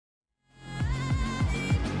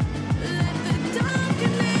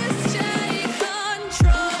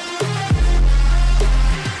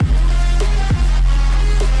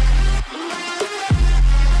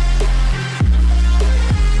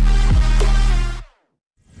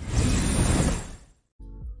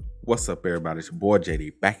What's up, everybody? It's your boy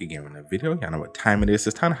JD back again with a video. Y'all know what time it is.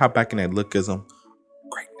 It's time to hop back in that Lookism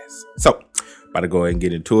greatness. So, about to go ahead and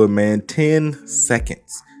get into it, man. 10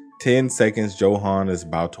 seconds. 10 seconds, Johan is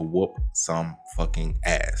about to whoop some fucking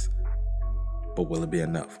ass. But will it be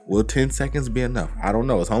enough? Will 10 seconds be enough? I don't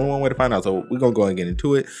know. It's only one way to find out. So we're going to go ahead and get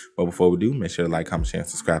into it. But before we do, make sure to like, comment, share, and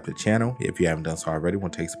subscribe to the channel. If you haven't done so already,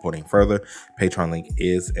 want to take supporting further, Patreon link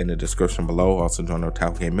is in the description below. Also join the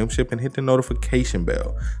TheOtakuFix membership and hit the notification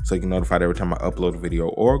bell so you can notified every time I upload a video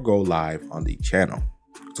or go live on the channel.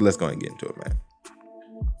 So let's go ahead and get into it, man.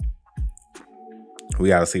 We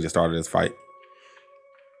got to see the start of this fight.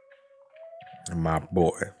 My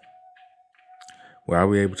boy. Will I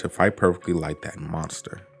be able to fight perfectly like that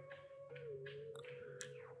monster?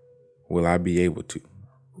 Will I be able to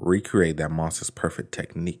recreate that monster's perfect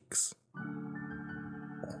techniques?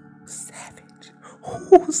 Savage.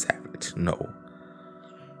 Oh, savage. No.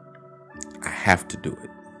 I have to do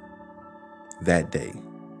it. That day,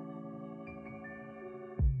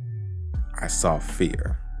 I saw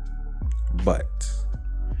fear, but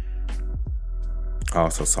I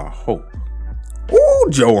also saw hope. Ooh,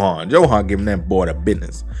 Johan giving that boy the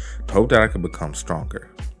business. To hope that I could become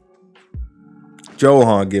stronger.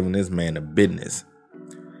 Johan giving this man the business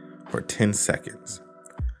for 10 seconds.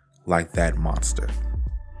 Like that monster.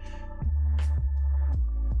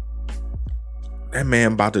 That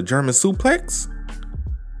man about to German suplex?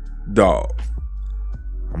 Dog.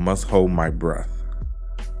 I must hold my breath.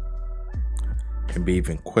 And be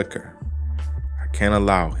even quicker. I can't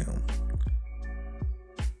allow him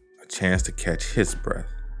chance to catch his breath.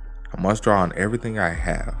 I must draw on everything I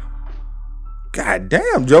have. God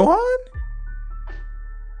damn, Johan!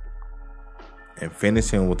 And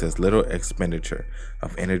finish him with as little expenditure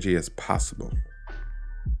of energy as possible.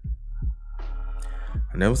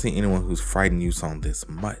 I've never seen anyone whose frightened use on this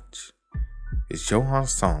much. Is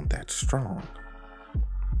Johan's song that strong?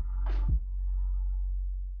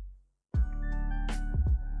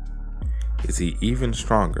 Is he even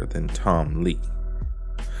stronger than Tom Lee?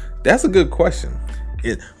 That's a good question.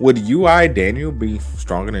 Would UI Daniel be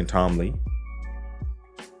stronger than Tom Lee?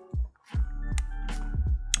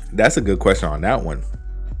 That's a good question on that one.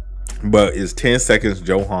 But is 10 seconds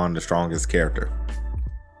Johan the strongest character?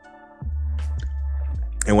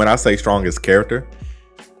 And when I say strongest character,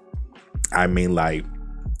 I mean like,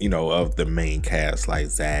 you know, of the main cast like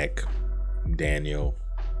Zach, Daniel,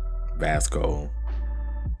 Vasco,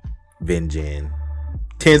 Vengeance.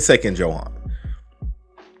 10 second Johan.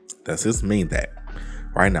 Does this mean that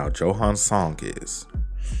right now Johan's song is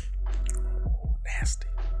nasty,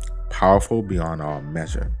 powerful beyond all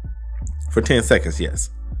measure? For 10 seconds,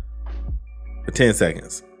 yes. For 10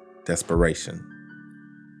 seconds, desperation.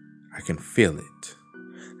 I can feel it.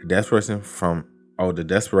 The desperation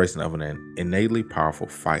of an innately powerful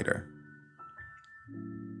fighter,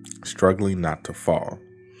 struggling not to fall.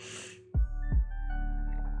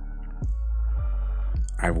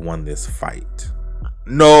 I've won this fight.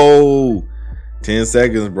 No, 10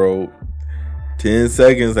 seconds, bro. 10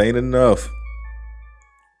 seconds ain't enough.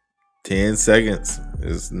 10 seconds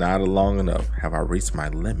is not long enough. Have I reached my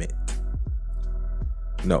limit?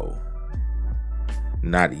 No,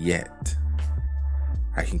 not yet.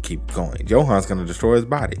 I can keep going. Johan's gonna destroy his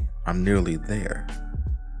body. I'm nearly there.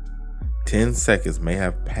 10 seconds may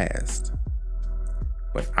have passed,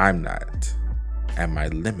 but I'm not at my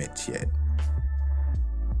limit yet.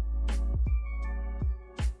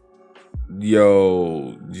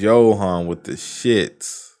 Yo, Johan with the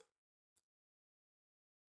shits.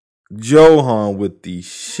 Johan with the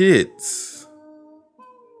shits.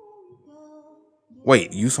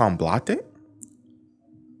 Wait, you saw him blocked it?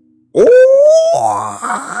 Oh!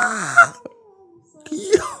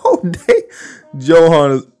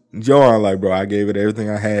 Yo, Johan like, bro, I gave it everything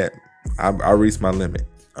I had. I reached my limit.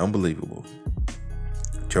 Unbelievable.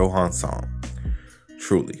 Johan's song.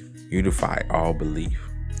 Truly, unify all belief.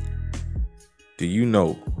 Do you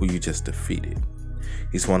know who you just defeated?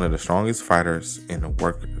 He's one of the strongest fighters in the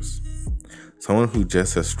workers. Someone who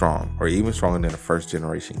just as strong or even stronger than the first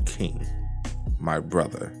generation king. My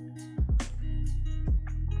brother.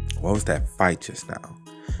 What was that fight just now?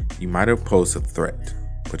 You might have posed a threat,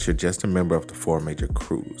 but you're just a member of the 4 major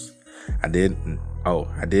crews. I did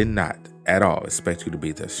not at all expect you to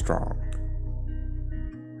be this strong.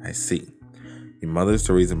 I see. Your mother is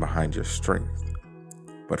the reason behind your strength.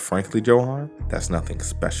 But frankly, Johan, that's nothing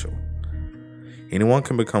special. Anyone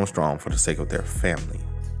can become strong for the sake of their family.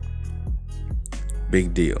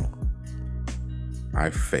 Big deal. I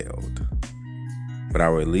failed. But I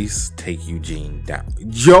will at least take Eugene down.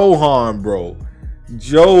 Johan, bro.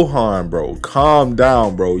 Johan, bro, calm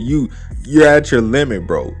down, bro. You're at your limit,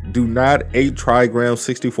 bro. Do not 8 trigrams,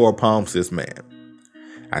 64 palms this man.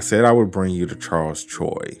 I said I would bring you to Charles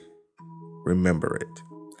Choi. Remember it.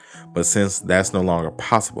 But since that's no longer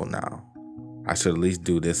possible now, I should at least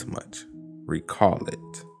do this much. Recall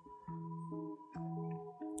it.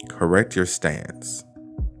 Correct your stance.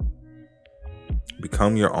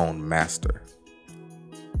 Become your own master.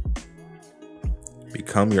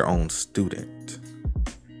 Become your own student.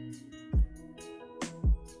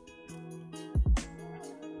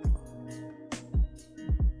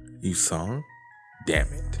 You sung? Damn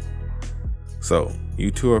it. So,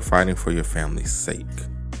 you two are fighting for your family's sake.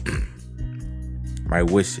 My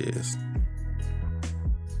wish is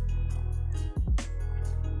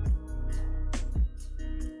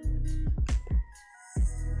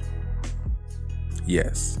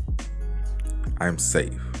yes, I'm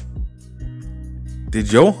safe. Did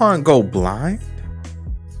Johan go blind?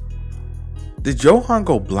 Did Johan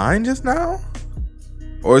go blind just now?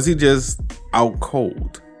 Or is he just out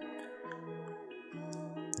cold?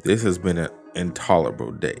 This has been an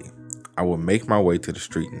intolerable day. I will make my way to the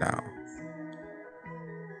street now.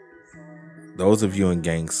 Those of you in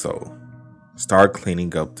Gang Soul, start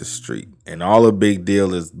cleaning up the street. And all a big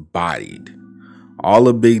deal is bodied. All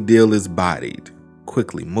a big deal is bodied.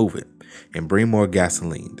 Quickly move it and bring more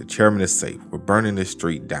gasoline. The chairman is safe. We're burning the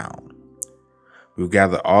street down. We've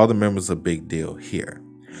gathered all the members of Big Deal here.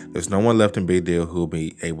 There's no one left in Big Deal who will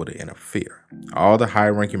be able to interfere. All the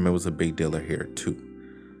high-ranking members of Big Deal are here too.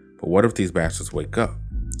 But what if these bastards wake up?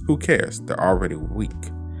 Who cares? They're already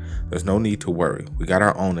weak. There's no need to worry. We got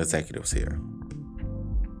our own executives here.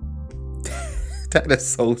 That is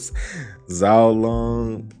so Zhao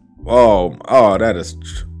Long. Oh, that is.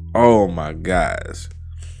 Oh my gosh.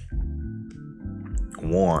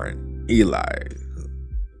 Warren, Eli,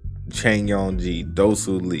 Chang Yong-ji,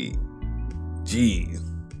 Dosu Lee, G,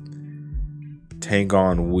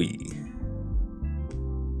 Tangon Wee,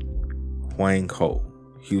 Huang Ho,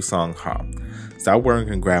 Husong Ha. Stop worrying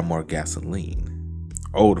and grab more gasoline.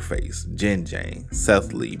 Old Face, Jin Jang,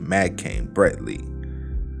 Seth Lee, Matt Kane, Brett Lee.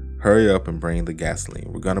 Hurry up and bring the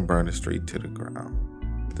gasoline. We're gonna burn the street to the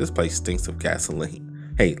ground. This place stinks of gasoline.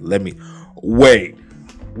 Hey, let me... Wait.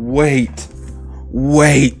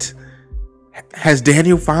 Has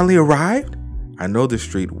Daniel finally arrived? I know the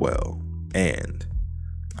street well. And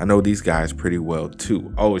I know these guys pretty well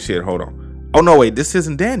too. Oh shit, hold on. Oh no, wait, this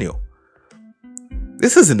isn't Daniel.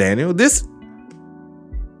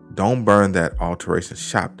 Don't burn that alteration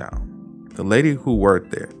shop down. The lady who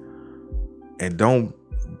worked there. And don't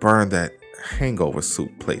burn that hangover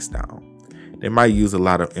soup place down. They might use a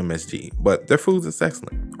lot of MSG, but their food is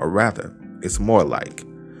excellent. Or rather, it's more like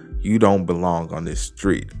you don't belong on this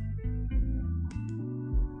street.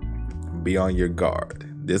 Be on your guard.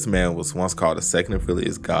 This man was once called the second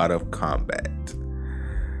affiliate's God of Combat.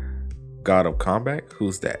 God of Combat?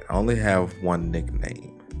 Who's that? I only have one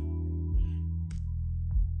nickname.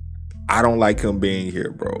 I don't like him being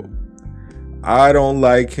here, bro. I don't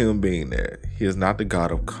like him being there. He is not the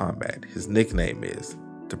God of Combat. His nickname is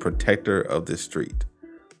the Protector of the Street.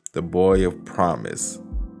 The Boy of Promise.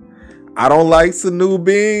 I don't like Sanu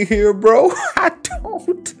being here, bro. I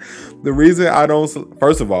don't. The reason I don't...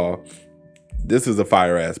 First of all, this is a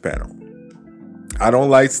fire-ass panel. I don't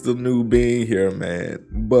like Sanu being here, man.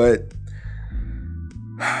 But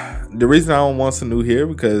the reason I don't want Sanu here,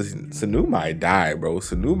 because Sanu might die, bro.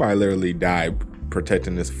 Sanu might literally die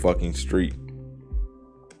protecting this fucking street.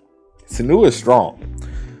 Sanu is strong,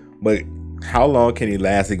 but how long can he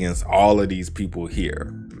last against all of these people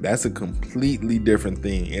here? That's a completely different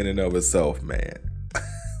thing in and of itself, man.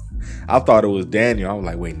 I thought it was Daniel. I was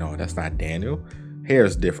like, wait, no, that's not Daniel.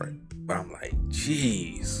 Hair's different. But I'm like,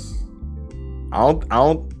 jeez. I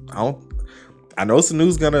know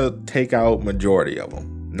Sanu's gonna take out majority of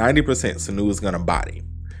them. 90% Sanu is gonna body.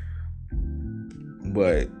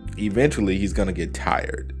 But eventually he's gonna get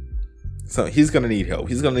tired. So he's going to need help.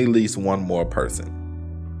 He's going to need at least one more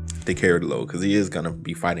person to carry the load, because he is going to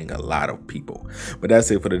be fighting a lot of people. But that's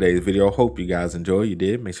it for today's video. Hope you guys enjoyed. You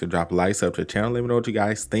did. Make sure to drop a like, sub to the channel. Let me know what you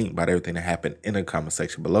guys think about everything that happened in the comment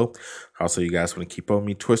section below. Also, you guys want to keep up with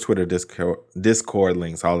me, Twitch, Twitter, Discord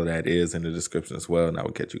links, all of that is in the description as well. And I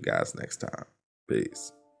will catch you guys next time.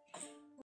 Peace.